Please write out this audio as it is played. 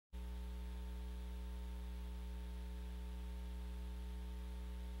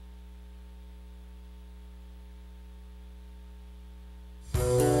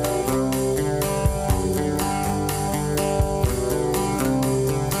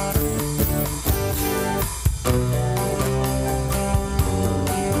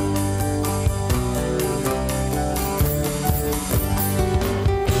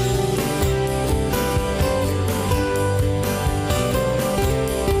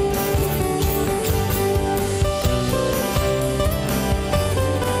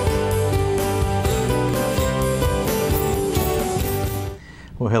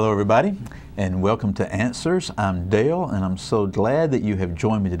everybody, and welcome to Answers. I'm Dale, and I'm so glad that you have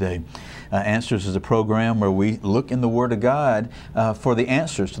joined me today. Answers is a program where we look in the Word of God for the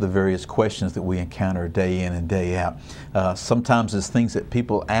answers to the various questions that we encounter day in and day out. Sometimes it's things that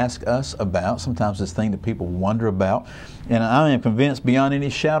people ask us about, sometimes it's things that people wonder about, and I am convinced beyond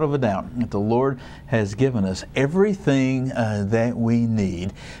any shadow of a doubt that the Lord has given us everything that we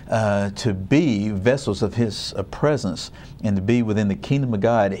need to be vessels of His presence and to be within the kingdom of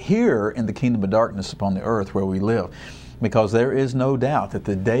God here in the kingdom of darkness upon the earth where we live. Because there is no doubt that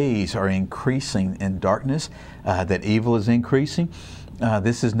the days are increasing in darkness, that evil is increasing.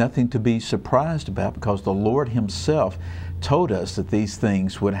 This is nothing to be surprised about because the Lord Himself told us that these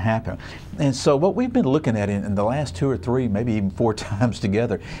things would happen. And so what we've been looking at in the last 2 or 3, maybe even 4 times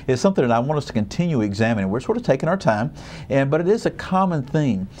together is something that I want us to continue examining. We're sort of taking our time, but it is a common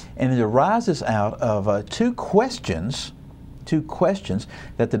theme, and it arises out of two questions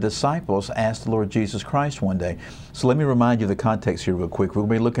that the disciples asked the Lord Jesus Christ one day. So let me remind you of the context here real quick. We're going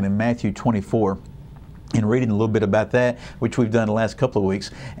to be looking at Matthew 24 and reading a little bit about that, which we've done the last couple of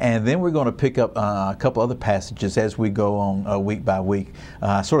weeks. And then we're going to pick up a couple other passages as we go on week by week.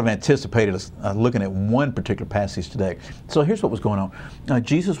 I sort of anticipated us looking at one particular passage today. So here's what was going on.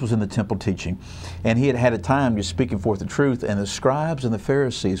 Jesus was in the temple teaching, and He had had a time just speaking forth the truth, and the scribes and the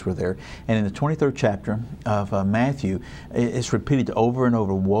Pharisees were there. And in the 23rd chapter of Matthew, it's repeated over and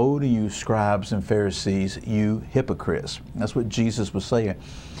over, "Woe to you, scribes and Pharisees, you hypocrites." That's what Jesus was saying.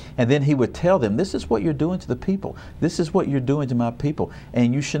 And then He would tell them, this is what you're doing to the people. This is what you're doing to my people.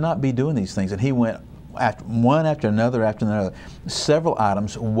 And you should not be doing these things. And He went one after another, several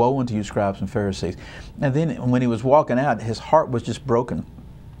items, woe unto you, scribes and Pharisees. And then when He was walking out, His heart was just broken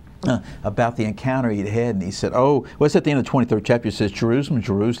about the encounter he'd had. And He said, it's at the end of the 23rd chapter. It says, "Jerusalem,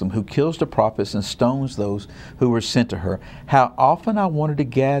 Jerusalem, who kills the prophets and stones those who were sent to her. How often I wanted to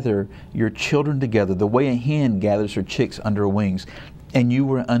gather your children together, the way a hen gathers her chicks under her wings. And you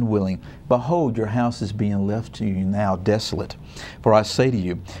were unwilling. Behold, your house is being left to you now desolate. For I say to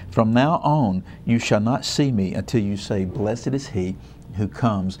you, from now on you shall not see me until you say, Blessed is He who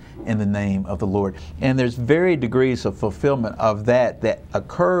comes in the name of the Lord." And there's varied degrees of fulfillment of that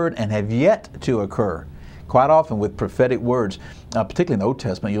occurred and have yet to occur. Quite often with prophetic words, particularly in the Old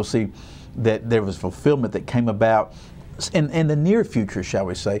Testament, you'll see that there was fulfillment that came about in the near future, shall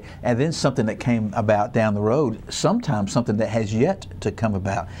we say, and then something that came about down the road, sometimes something that has yet to come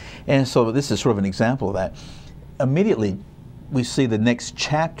about. And so this is sort of an example of that. Immediately, we see the next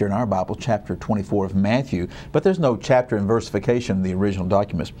chapter in our Bible, chapter 24 of Matthew, but there's no chapter and versification in the original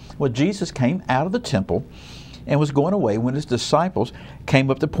documents. Well, Jesus came out of the temple and was going away when His disciples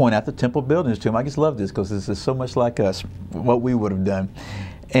came up to point out the temple buildings to Him. I just love this because this is so much like us, what we would have done.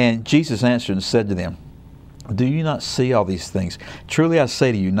 And Jesus answered and said to them, "Do you not see all these things? Truly I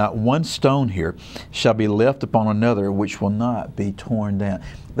say to you, not one stone here shall be left upon another which will not be torn down."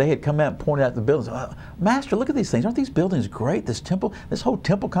 They had come out and pointed out the buildings. "Master, look at these things. Aren't these buildings great? This temple, this whole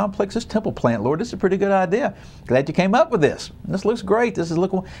temple complex, this temple plant, Lord, this is a pretty good idea. Glad you came up with this. This looks great. This is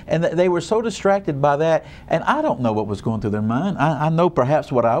looking." And they were so distracted by that. And I don't know what was going through their mind. I know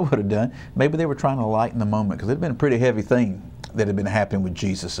perhaps what I would have done. Maybe they were trying to lighten the moment because it had been a pretty heavy thing that had been happening with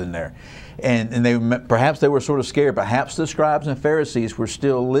Jesus in there. And perhaps they were sort of scared. Perhaps the scribes and Pharisees were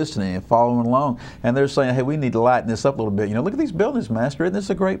still listening and following along. And they're saying, "Hey, we need to lighten this up a little bit. Look at these buildings, Master. Isn't this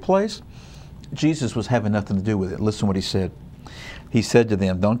a great place?" Jesus was having nothing to do with it. Listen what He said. He said to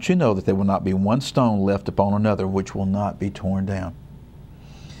them, "Don't you know that there will not be one stone left upon another which will not be torn down?"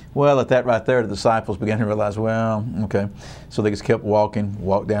 Well, at that right there, the disciples began to realize, okay. So they just kept walking,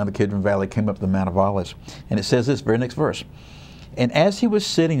 walked down the Kidron Valley, came up to the Mount of Olives. And it says this, very next verse. "And as He was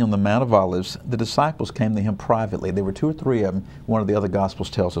sitting on the Mount of Olives, the disciples came to Him privately." There were 2 or 3 of them, one of the other Gospels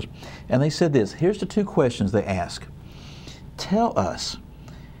tells us. And they said this, here's the 2 questions they ask. "Tell us,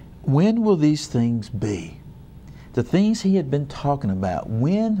 when will these things be?" The things He had been talking about,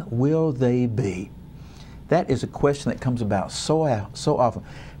 when will they be? That is a question that comes about so often.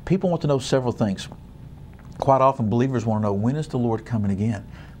 People want to know several things. Quite often believers want to know, when is the Lord coming again?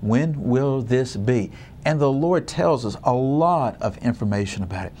 When will this be? And the Lord tells us a lot of information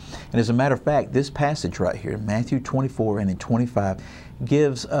about it. And as a matter of fact, this passage right here, Matthew 24 and in 25,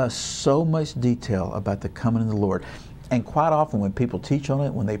 gives us so much detail about the coming of the Lord. And quite often when people teach on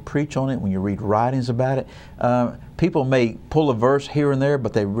it, when they preach on it, when you read writings about it, people may pull a verse here and there,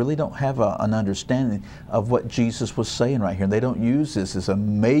 but they really don't have an understanding of what Jesus was saying right here. And they don't use this as a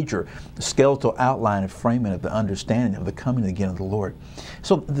major skeletal outline and framing of the understanding of the coming again of the Lord.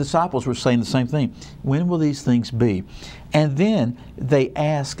 So the disciples were saying the same thing. When will these things be? And then they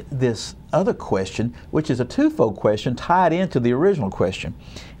ask this other question, which is a twofold question tied into the original question.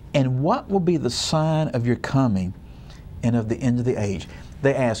 And what will be the sign of your coming and of the end of the age?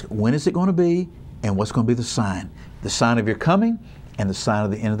 They ask, when is it going to be and what's going to be the sign? The sign of your coming and the sign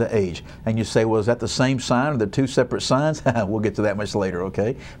of the end of the age. And you say, well, is that the same sign or they're two separate signs? We'll get to that much later,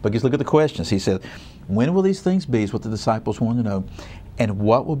 okay? But just look at the questions. He says, when will these things be is what the disciples want to know. And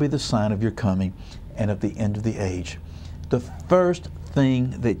what will be the sign of your coming and of the end of the age? The first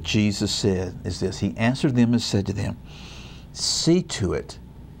thing that Jesus said is this. He answered them and said to them, see to it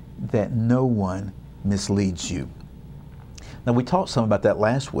that no one misleads you. Now, we talked some about that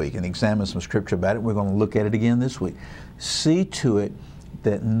last week and examined some scripture about it. We're going to look at it again this week. See to it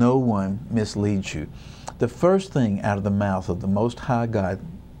that no one misleads you. The first thing out of the mouth of the Most High God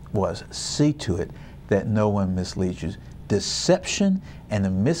was, see to it that no one misleads you. Deception and the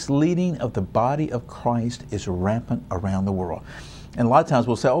misleading of the body of Christ is rampant around the world. And a lot of times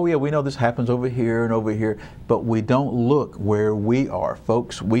we'll say, oh yeah, we know this happens over here and over here, but we don't look where we are.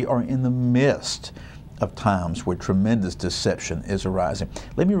 Folks, we are in the midst of times where tremendous deception is arising.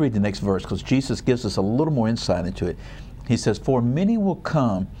 Let me read the next verse because Jesus gives us a little more insight into it. He says, for many will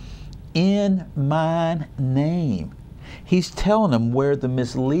come in my name. He's telling them where the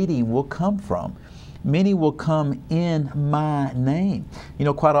misleading will come from. Many will come in my name. You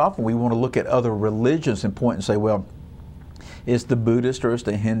know, quite often we want to look at other religions and point and say, well, it's the Buddhist or it's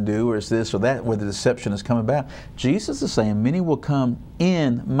the Hindu or it's this or that where the deception has come about. Jesus is saying many will come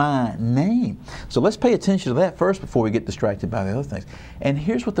in my name. So let's pay attention to that first before we get distracted by the other things. And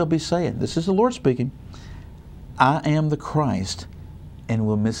here's what they'll be saying. This is the Lord speaking. I am the Christ and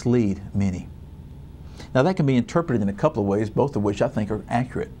will mislead many. Now that can be interpreted in a couple of ways, both of which I think are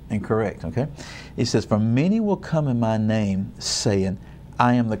accurate and correct. Okay, He says, for many will come in my name saying,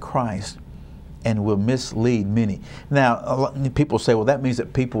 I am the Christ, and will mislead many. Now, people say, well, that means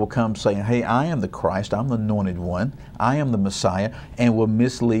that people will come saying, hey, I am the Christ, I'm the anointed one, I am the Messiah, and will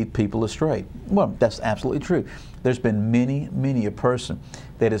mislead people astray. Well, that's absolutely true. There's been many a person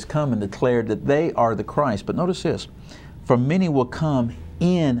that has come and declared that they are the Christ. But notice this, for many will come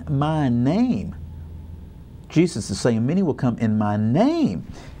in my name. Jesus is saying, many will come in my name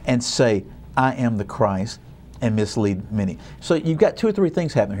and say, I am the Christ, and mislead many. So you've got two or three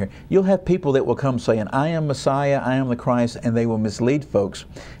things happening here. You'll have people that will come saying, I am Messiah, I am the Christ, and they will mislead folks,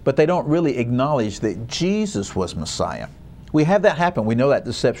 but they don't really acknowledge that Jesus was Messiah. We have that happen. We know that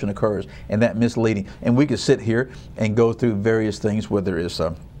deception occurs and that misleading. And we could sit here and go through various things, whether it's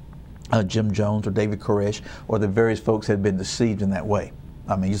Jim Jones or David Koresh, or the various folks that have been deceived in that way.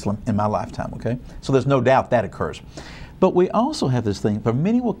 I mean, just in my lifetime, okay? So there's no doubt that occurs. But we also have this thing, for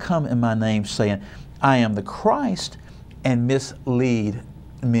many will come in my name saying, I am the Christ, and mislead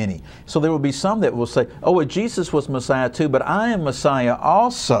many. So there will be some that will say, oh, well, Jesus was Messiah too, but I am Messiah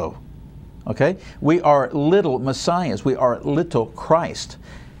also. Okay? We are little Messiahs. We are little Christ.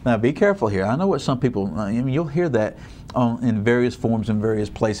 Now be careful here. I know what some people, you'll hear that in various forms in various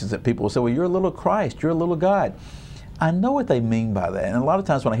places that people will say, well, you're a little Christ, you're a little God. I know what they mean by that. And a lot of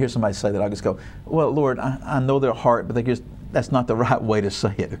times when I hear somebody say that, I just go, well, Lord, I know their heart, but that's not the right way to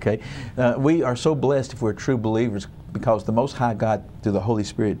say it, okay? We are so blessed if we're true believers because the Most High God, through the Holy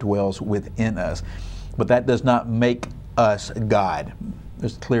Spirit, dwells within us. But that does not make us God.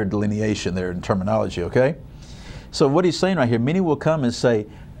 There's clear delineation there in terminology, okay? So what he's saying right here, many will come and say,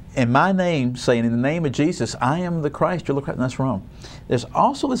 in my name, saying in the name of Jesus, I am the Christ, you're the Christ. And that's wrong. There's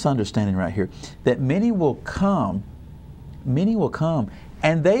also this understanding right here that many will come,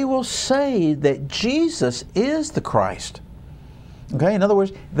 and they will say that Jesus is the Christ. Okay, in other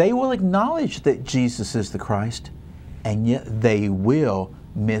words, they will acknowledge that Jesus is the Christ, and yet they will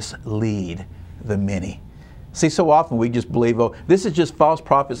mislead the many. See, so often we just believe, oh, this is just false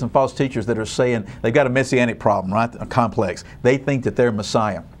prophets and false teachers that are saying they've got a messianic problem, right? A complex. They think that they're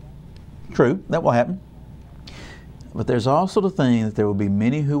Messiah. True, that will happen. But there's also the thing that there will be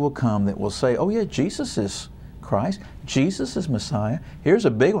many who will come that will say, oh yeah, Jesus is Christ. Jesus is Messiah. Here's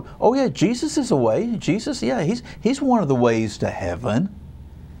a big one. Oh yeah, Jesus is a way. Jesus, yeah, he's one of the ways to heaven.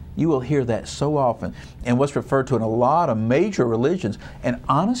 You will hear that so often in what's referred to in a lot of major religions, and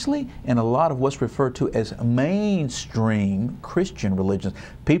honestly, in a lot of what's referred to as mainstream Christian religions.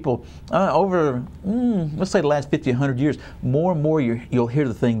 People over, let's say the last 50, 100 years, more and more you'll hear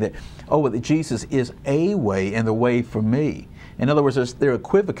the thing that, oh, well, that Jesus is a way and the way for me. In other words, they're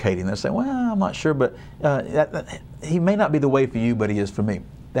equivocating. They're saying, well, I'm not sure, but he may not be the way for you, but he is for me.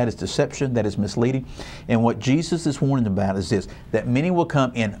 That is deception. That is misleading. And what Jesus is warning about is this, that many will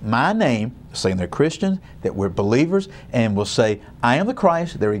come in my name, saying they're Christians, that we're believers, and will say, I am the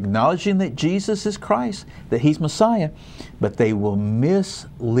Christ. They're acknowledging that Jesus is Christ, that he's Messiah, but they will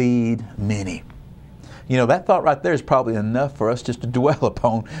mislead many. You know, that thought right there is probably enough for us just to dwell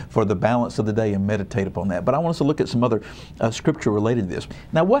upon for the balance of the day and meditate upon that. But I want us to look at some other scripture related to this.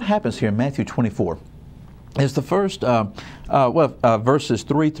 Now, what happens here in Matthew 24? Is the first verses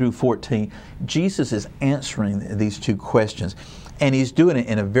 3 through 14. Jesus is answering these two questions, and he's doing it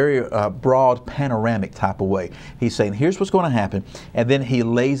in a very broad, panoramic type of way. He's saying, here's what's going to happen, and then he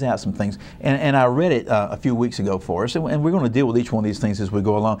lays out some things. And I read it a few weeks ago for us, and we're going to deal with each one of these things as we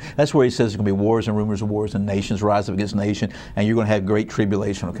go along. That's where he says there's going to be wars and rumors of wars, and nations rise up against nation, and you're going to have great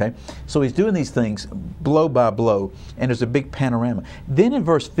tribulation, okay? So he's doing these things blow by blow, and there's a big panorama. Then in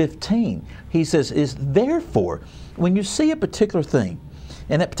verse 15, he says, is therefore, when you see a particular thing,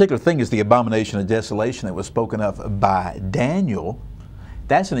 and that particular thing is the abomination of desolation that was spoken of by Daniel.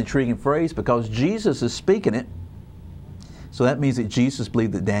 That's an intriguing phrase because Jesus is speaking it. So that means that Jesus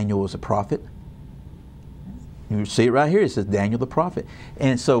believed that Daniel was a prophet. You see it right here. It says Daniel the prophet.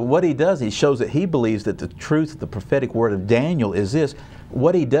 And so what he does, he shows that he believes that the truth of the prophetic word of Daniel is this.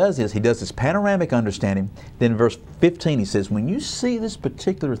 What he does is he does this panoramic understanding. Then in verse 15 he says, when you see this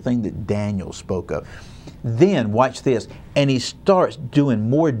particular thing that Daniel spoke of, then watch this, and he starts doing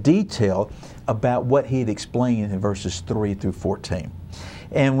more detail about what he had explained in verses 3 through 14.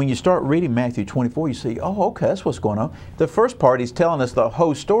 And when you start reading Matthew 24, you see, oh, okay, that's what's going on. The first part, he's telling us the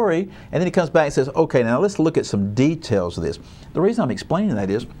whole story, and then he comes back and says, okay, now let's look at some details of this. The reason I'm explaining that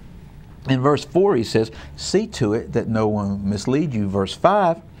is, in verse 4 he says, see to it that no one mislead you. Verse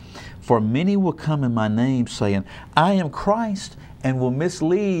 5, for many will come in my name saying, I am Christ, and will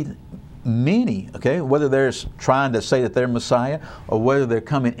mislead many, okay, whether they're trying to say that they're Messiah or whether they're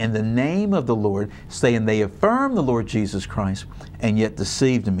coming in the name of the Lord, saying they affirm the Lord Jesus Christ and yet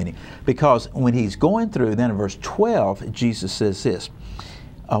deceived many. Because when he's going through, then in verse 12, Jesus says this,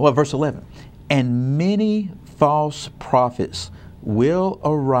 verse 11, and many false prophets will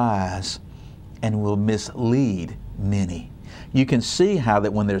arise and will mislead many. You can see how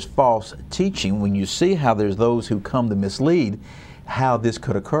that when there's false teaching, when you see how there's those who come to mislead, how this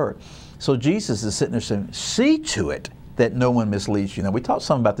could occur. So Jesus is sitting there saying, see to it that no one misleads you. Now, we talked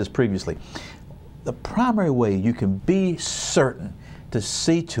some about this previously. The primary way you can be certain to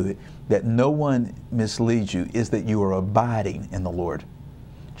see to it that no one misleads you is that you are abiding in the Lord.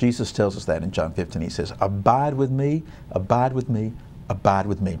 Jesus tells us that in John 15. He says, abide with me, abide with me, abide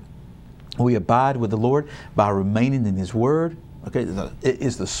with me. We abide with the Lord by remaining in His Word. Okay,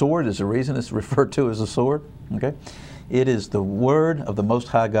 the sword is the reason it's referred to as a sword. Okay, it is the Word of the Most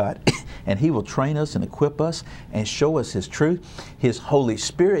High God. And He will train us and equip us and show us His truth. His Holy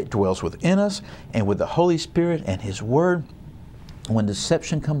Spirit dwells within us, and with the Holy Spirit and His Word, when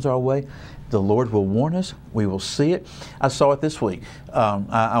deception comes our way, the Lord will warn us. We will see it. I saw it this week.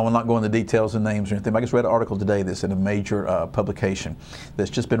 I will not go into details and names or anything. I just read an article today that's in a major publication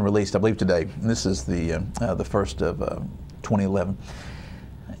that's just been released, I believe, today. And this is the first of 2011.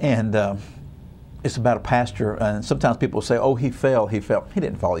 And it's about a pastor. And sometimes people say, oh, he fell, he fell. He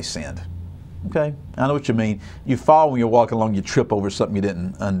didn't fall, he sinned. Okay? I know what you mean. You fall when you're walking along, you trip over something you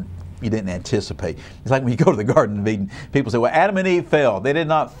didn't anticipate. It's like when you go to the Garden of Eden, people say, well, Adam and Eve fell. They did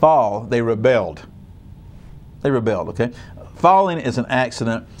not fall, they rebelled. They rebelled, okay? Falling is an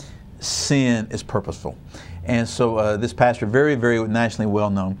accident, sin is purposeful. And so this pastor, very, very nationally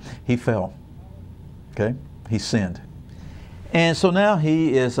well known, he fell, okay? He sinned. And so now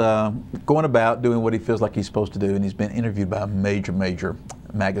he is going about doing what he feels like he's supposed to do, and he's been interviewed by a major, major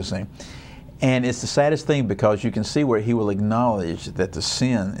magazine. And it's the saddest thing because you can see where he will acknowledge that the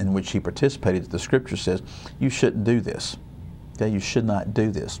sin in which he participated, the Scripture says, you shouldn't do this. Okay, you should not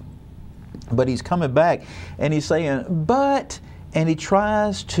do this. But he's coming back and he's saying, but, and he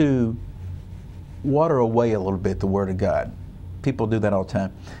tries to water away a little bit the Word of God. People do that all the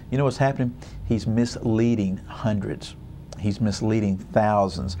time. You know what's happening? He's misleading hundreds. He's misleading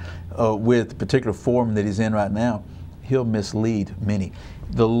thousands. With the particular form that he's in right now, he'll mislead many.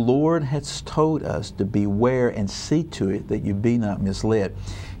 The Lord has told us to beware and see to it that you be not misled.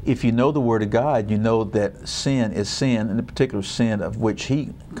 If you know the Word of God, you know that sin is sin, and the particular sin of which he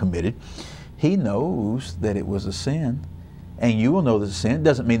committed. He knows that it was a sin, and you will know that it's a sin. It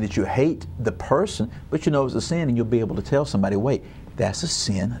doesn't mean that you hate the person, but you know it's a sin, and you'll be able to tell somebody, wait, that's a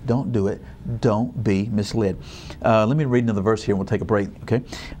sin. Don't do it. Don't be misled. Let me read another verse here, and we'll take a break, okay?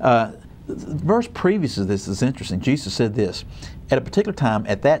 The verse previous to this is interesting. Jesus said this, at a particular time,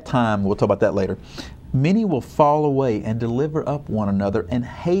 at that time, we'll talk about that later, many will fall away and deliver up one another and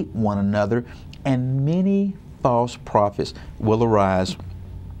hate one another, and many false prophets will arise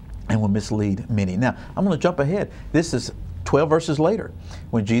and will mislead many. Now, I'm going to jump ahead. This is 12 verses later,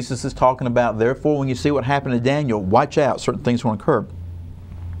 when Jesus is talking about, therefore, when you see what happened to Daniel, watch out, certain things will occur.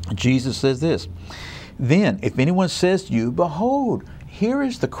 Jesus says this, Then, if anyone says to you, behold, here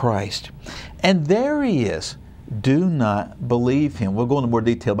is the Christ, and there he is, do not believe him. We'll go into more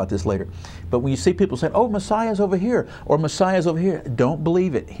detail about this later. But when you see people say, oh, Messiah's over here, or Messiah's over here, don't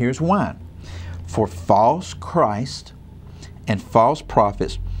believe it. Here's why. For false Christ and false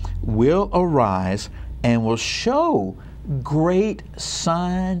prophets will arise and will show great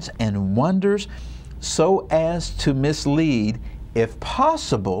signs and wonders, so as to mislead, if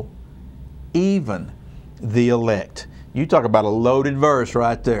possible, even the elect. You talk about a loaded verse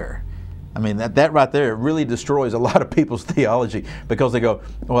right there. I mean, that right there really destroys a lot of people's theology, because they go,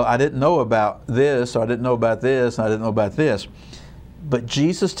 well, I didn't know about this, or I didn't know about this, and I didn't know about this. But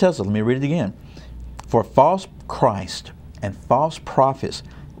Jesus tells us, let me read it again. For false Christ and false prophets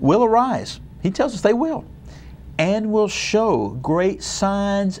will arise. He tells us they will. And will show great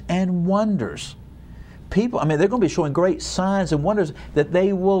signs and wonders. People, I mean, they're going to be showing great signs and wonders that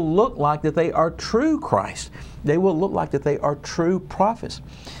they will look like that they are true Christ. They will look like that they are true prophets.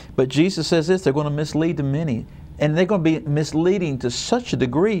 But Jesus says this, they're going to mislead to many. And they're going to be misleading to such a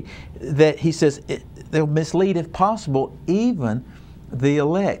degree that he says they'll mislead, if possible, even the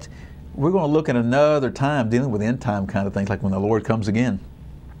elect. We're going to look at another time dealing with end time kind of things, like when the Lord comes again.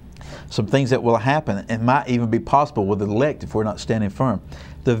 Some things that will happen and might even be possible with the elect if we're not standing firm.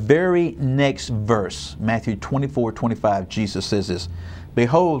 The very next verse, Matthew 24:25, Jesus says this,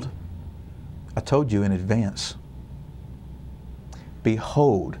 behold, I told you in advance.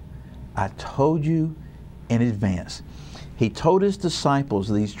 Behold, I told you in advance. He told his disciples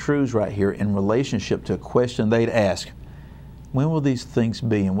these truths right here in relationship to a question they'd ask. When will these things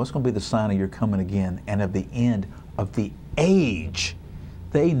be? And what's going to be the sign of your coming again and of the end of the age?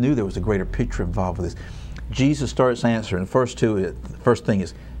 They knew there was a greater picture involved with this. Jesus starts answering. The first thing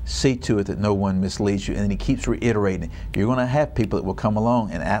is, see to it that no one misleads you. And then he keeps reiterating it. You're going to have people that will come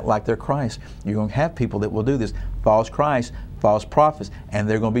along and act like they're Christ. You're going to have people that will do this. False Christ, false prophets. And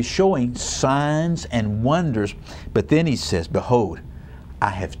they're going to be showing signs and wonders. But then he says, behold, I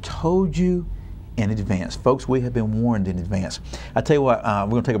have told you in advance. Folks, we have been warned in advance. I tell you what, we're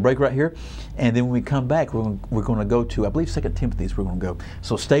going to take a break right here, and then when we come back, we're going to go to, I believe, 2 Timothy is where we're going to go.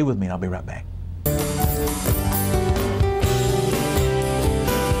 So stay with me, and I'll be right back.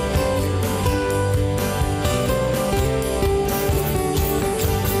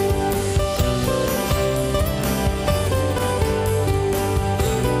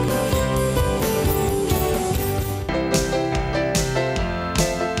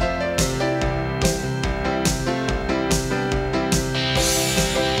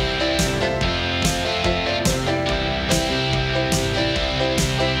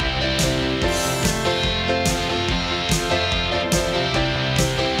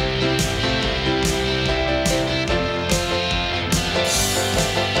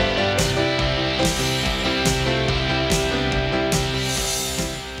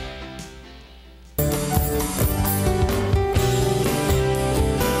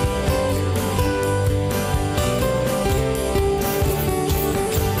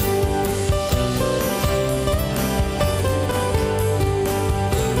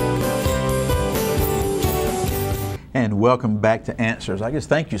 And welcome back to Answers. I just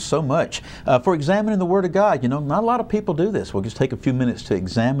thank you so much for examining the Word of God. You know, not a lot of people do this. We'll just take a few minutes to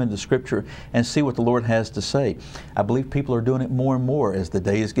examine the Scripture and see what the Lord has to say. I believe people are doing it more and more as the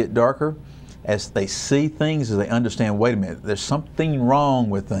days get darker, as they see things, as they understand, wait a minute, there's something wrong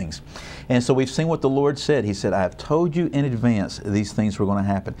with things. And so we've seen what the Lord said. He said, I have told you in advance these things were going to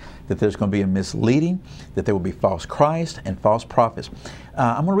happen, that there's going to be a misleading, that there will be false Christ and false prophets.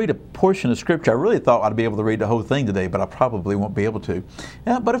 I'm going to read a portion of Scripture. I really thought I'd be able to read the whole thing today, but I probably won't be able to.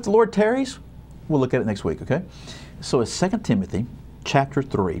 But if the Lord tarries, we'll look at it next week, okay? So it's 2 Timothy chapter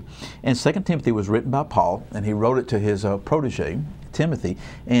 3. And 2 Timothy was written by Paul, and he wrote it to his protege, Timothy,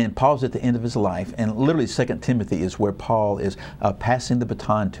 and Paul's at the end of his life. And literally 2 Timothy is where Paul is passing the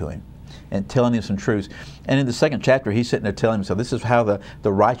baton to him and telling him some truths. And in the second chapter, he's sitting there telling himself, this is how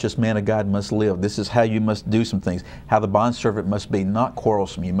the righteous man of God must live. This is how you must do some things. How the bondservant must be not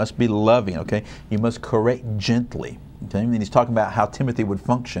quarrelsome. You must be loving, okay? You must correct gently. Okay? And he's talking about how Timothy would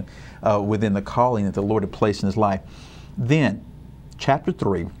function within the calling that the Lord had placed in his life. Then, chapter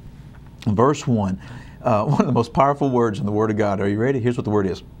 3, verse 1, one of the most powerful words in the Word of God. Are you ready? Here's what the word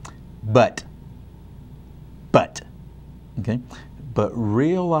is. But. Okay? But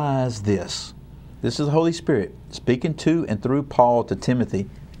realize this. This is the Holy Spirit speaking to and through Paul to Timothy,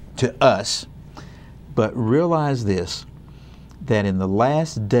 to us. But realize this, that in the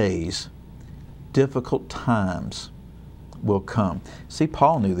last days, difficult times will come. See,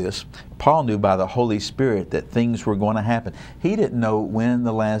 Paul knew this. Paul knew by the Holy Spirit that things were going to happen. He didn't know when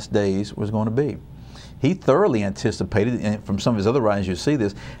the last days was going to be. He thoroughly anticipated, and from some of his other writings you see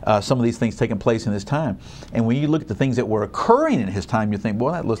this, some of these things taking place in his time. And when you look at the things that were occurring in his time, you think,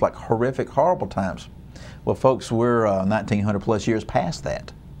 boy, that looks like horrific, horrible times. Well, folks, we're 1900 plus years past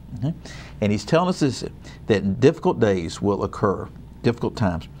that. And he's telling us this, that difficult days will occur, difficult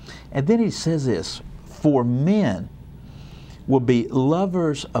times. And then he says this, for men will be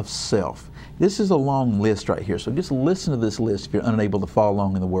lovers of self. This is a long list right here, so just listen to this list if you're unable to follow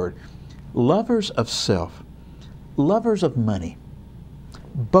along in the Word. Lovers of self, lovers of money,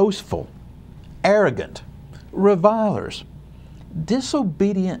 boastful, arrogant, revilers,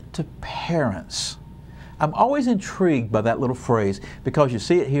 disobedient to parents. I'm always intrigued by that little phrase because you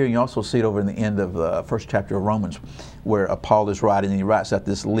see it here and you also see it over in the end of the first chapter of Romans where Paul is writing and he writes out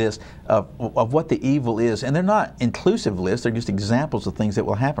this list of what the evil is. And they're not inclusive lists, they're just examples of things that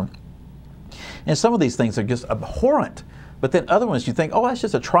will happen. And some of these things are just abhorrent. But then other ones you think, oh, that's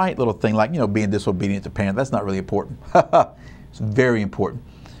just a trite little thing like, being disobedient to parents. That's not really important. It's very important.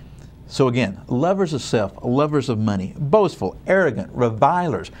 So again, lovers of self, lovers of money, boastful, arrogant,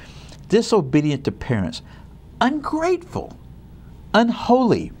 revilers, disobedient to parents, ungrateful,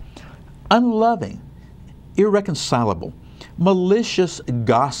 unholy, unloving, irreconcilable, malicious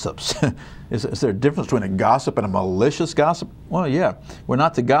gossips. Is there a difference between a gossip and a malicious gossip? Well, yeah, we're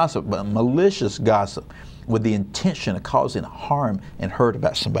not to gossip, but malicious gossip with the intention of causing harm and hurt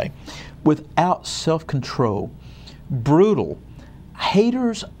about somebody. Without self-control, brutal,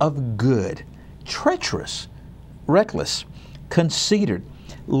 haters of good, treacherous, reckless, conceited,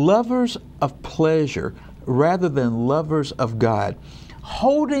 lovers of pleasure rather than lovers of God,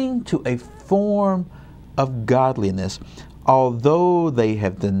 holding to a form of godliness, although they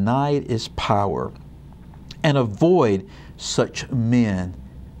have denied its power, and avoid such men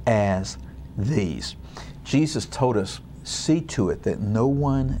as these. Jesus told us, see to it that no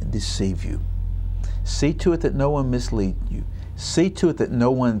one deceive you. See to it that no one mislead you. See to it that no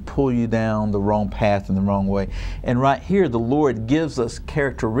one pull you down the wrong path in the wrong way. And right here, the Lord gives us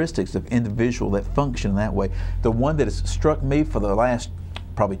characteristics of individual that function that way. The one that has struck me for the last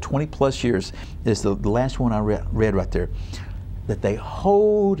probably 20 plus years is the last one I read right there. That they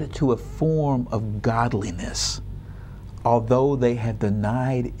hold to a form of godliness, although they have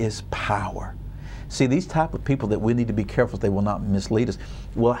denied its power. See, these type of people that we need to be careful they will not mislead us,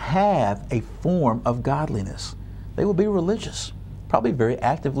 will have a form of godliness. They will be religious, probably very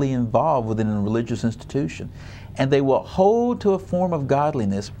actively involved within a religious institution. And they will hold to a form of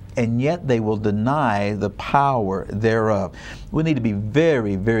godliness, and yet they will deny the power thereof. We need to be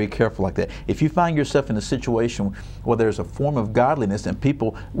very, very careful like that. If you find yourself in a situation where there's a form of godliness and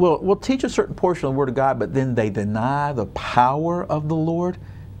people will teach a certain portion of the Word of God, but then they deny the power of the Lord,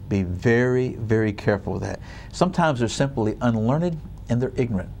 be very, very careful with that. Sometimes they're simply unlearned and they're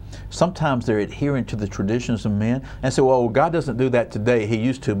ignorant. Sometimes they're adhering to the traditions of men and say, well, God doesn't do that today. He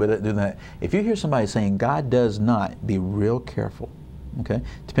used to, but it do that. If you hear somebody saying God does not, be real careful. Okay?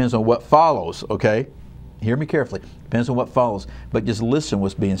 Depends on what follows, okay? Hear me carefully. Depends on what follows, but just listen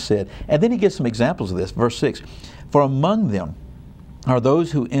what's being said. And then he gives some examples of this. Verse 6, for among them are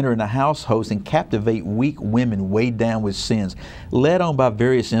those who enter into households and captivate weak women weighed down with sins, led on by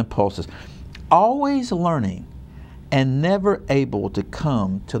various impulses, always learning and never able to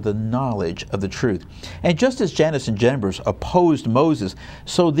come to the knowledge of the truth. And just as Jannes and Jambres opposed Moses,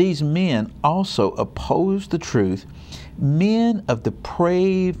 so these men also opposed the truth, men of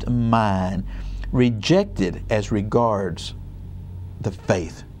depraved mind, rejected as regards the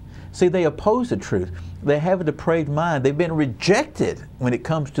faith. See, they oppose the truth. They have a depraved mind. They've been rejected when it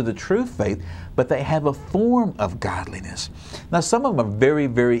comes to the true faith, but they have a form of godliness. Now, some of them are very,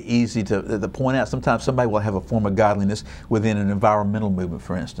 very easy to point out. Sometimes somebody will have a form of godliness within an environmental movement,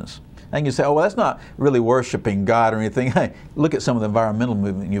 for instance. And you say, oh, well, that's not really worshiping God or anything. Hey, look at some of the environmental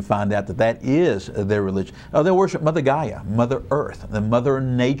movement and you find out that that is their religion. Oh, they'll worship Mother Gaia, Mother Earth, the Mother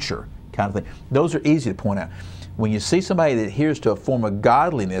Nature kind of thing. Those are easy to point out. When you see somebody that adheres to a form of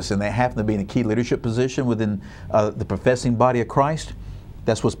godliness and they happen to be in a key leadership position within the professing body of Christ,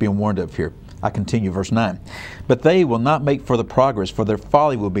 that's what's being warned of here. I continue, verse 9. But they will not make further progress, for their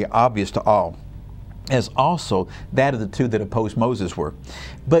folly will be obvious to all, as also that of the two that opposed Moses were.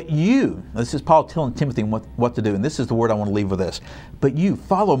 But you, this is Paul telling Timothy what to do, and this is the word I want to leave with this. But you,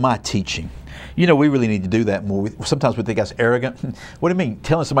 follow my teaching. You know, we really need to do that more. Sometimes we think that's arrogant. What do you mean,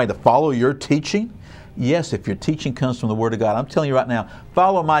 telling somebody to follow your teaching? Yes, if your teaching comes from the Word of God. I'm telling you right now,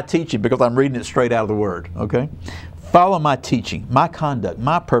 follow my teaching because I'm reading it straight out of the Word, okay? Follow my teaching, my conduct,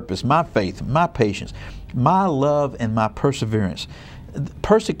 my purpose, my faith, my patience, my love, and my perseverance.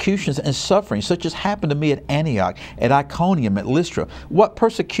 persecutions and sufferings, such as happened to me at Antioch, at Iconium, at Lystra. What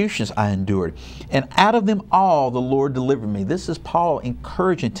persecutions I endured. And out of them all the Lord delivered me. This is Paul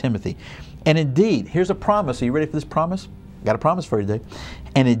encouraging Timothy. And indeed, here's a promise. Are you ready for this promise? Got a promise for you today.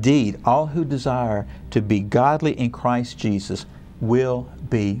 And indeed, all who desire to be godly in Christ Jesus will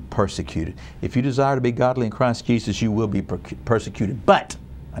be persecuted. If you desire to be godly in Christ Jesus, you will be persecuted. But,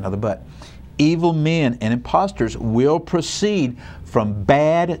 another but, evil men and impostors will proceed from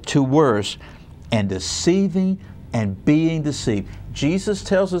bad to worse, and deceiving and being deceived. Jesus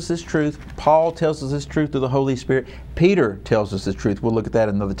tells us this truth. Paul tells us this truth through the Holy Spirit. Peter tells us this truth. We'll look at that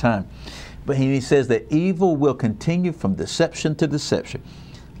another time. But he says that evil will continue from deception to deception.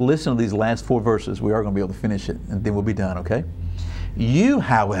 Listen to these last 4 verses. We are going to be able to finish it, and then we'll be done, okay? You,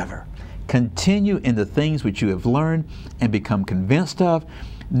 however, continue in the things which you have learned and become convinced of,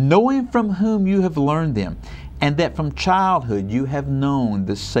 knowing from whom you have learned them, and that from childhood you have known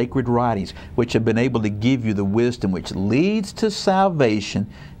the sacred writings, which have been able to give you the wisdom which leads to salvation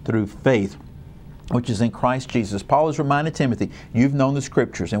through faith, which is in Christ Jesus. Paul is reminding Timothy, you've known the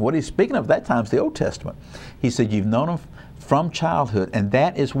Scriptures. And what he's speaking of at that time is the Old Testament. He said, you've known them from childhood, and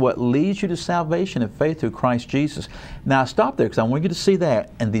that is what leads you to salvation and faith through Christ Jesus. Now, I stop there because I want you to see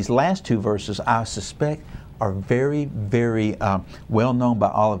that. And these last 2 verses, I suspect, are very, very well known by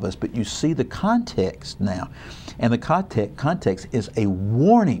all of us. But you see the context now. And the context is a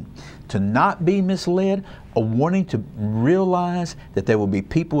warning to not be misled, a warning to realize that there will be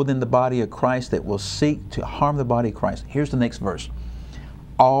people within the body of Christ that will seek to harm the body of Christ. Here's the next verse.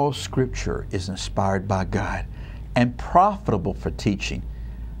 All Scripture is inspired by God and profitable for teaching,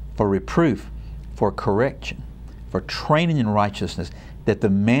 for reproof, for correction, for training in righteousness, that the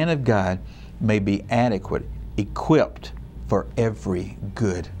man of God may be adequate, equipped for every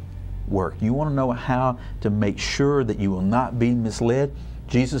good work. You want to know how to make sure that you will not be misled?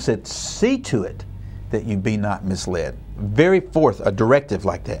 Jesus said, see to it that you be not misled. Very forth, a directive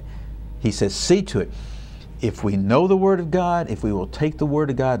like that. He says, see to it. If we know the Word of God, if we will take the Word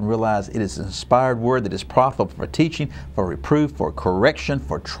of God and realize it is an inspired Word that is profitable for teaching, for reproof, for correction,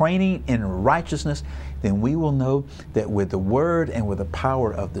 for training in righteousness, then we will know that with the Word and with the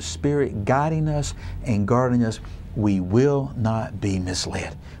power of the Spirit guiding us and guarding us, we will not be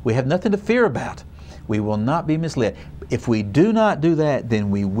misled. We have nothing to fear about. We will not be misled. If we do not do that, then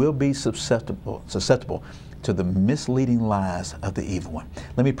we will be susceptible to the misleading lies of the evil one.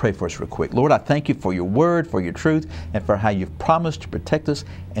 Let me pray for us real quick. Lord, I thank you for your word, for your truth, and for how you've promised to protect us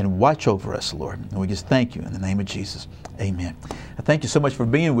and watch over us, Lord. And we just thank you in the name of Jesus. Amen. I thank you so much for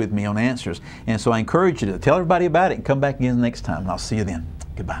being with me on Answers. And so I encourage you to tell everybody about it and come back again next time. And I'll see you then.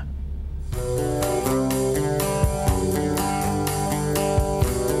 Goodbye.